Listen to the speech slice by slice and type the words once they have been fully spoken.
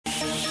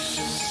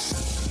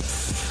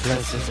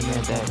Blessed is the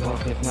man that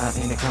walketh not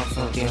in the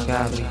counsel of the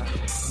ungodly,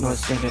 nor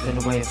standeth in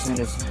the way of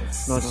sinners,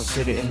 nor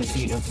sitteth in the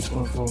seat of the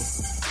scornful.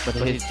 But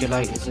his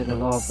delight is in the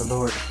law of the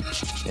Lord,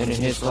 and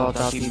in his law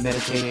shall he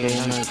meditate day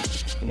and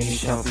night. And he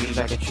shall be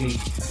like a tree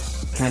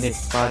planted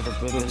by the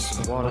rivers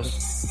of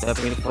waters, that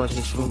bringeth forth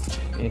his fruit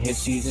in his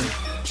season.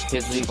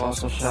 His leaf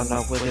also shall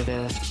not wither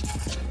there,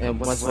 and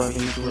whatsoever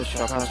he doeth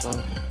shall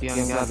prosper. The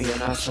ungodly are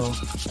not so,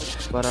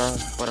 but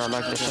are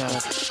like the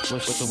chaff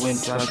which the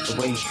wind drives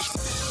away.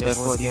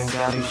 Therefore the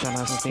ungodly shall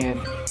not stand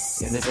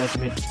in the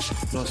judgment,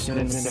 nor sit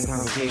in the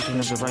congregation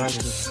of the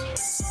righteous.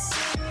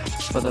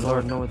 For the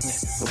Lord knoweth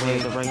the way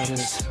of the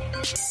righteous,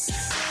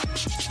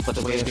 but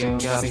the way of the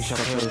ungodly shall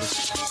perish.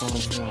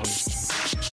 Psalm 1.